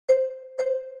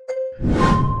What's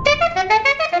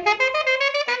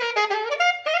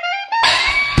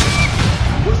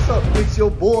up? It's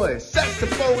your boy,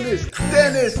 saxophonist,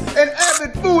 Dennis, and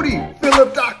avid foodie,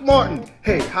 Phillip Doc Martin.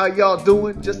 Hey, how y'all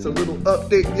doing? Just a little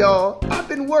update, y'all. I've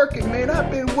been working, man.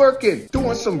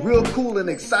 Doing some real cool and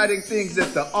exciting things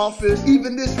at the office.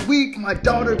 Even this week, my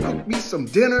daughter cooked me some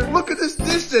dinner. Look at this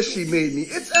dish that she made me.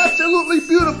 It's absolutely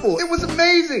beautiful. It was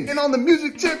amazing. And on the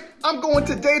music tip, I'm going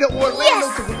today to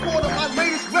Orlando to record on my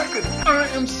latest record. I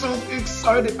am so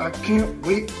excited. I can't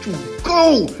wait to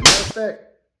go. Matter of fact,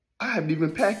 I haven't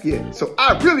even packed yet, so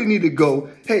I really need to go.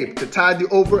 Hey, to tide you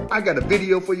over, I got a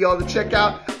video for y'all to check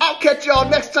out. I'll catch y'all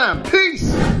next time.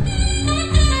 Peace.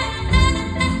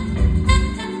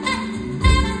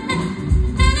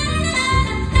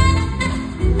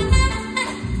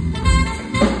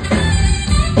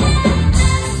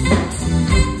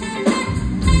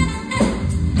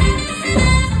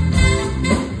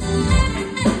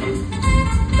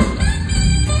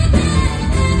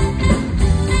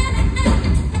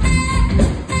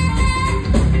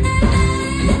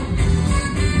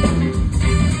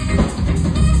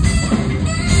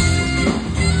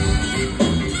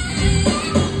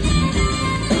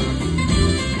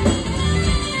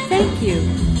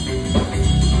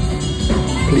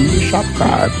 Please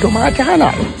subscribe to my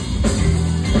channel.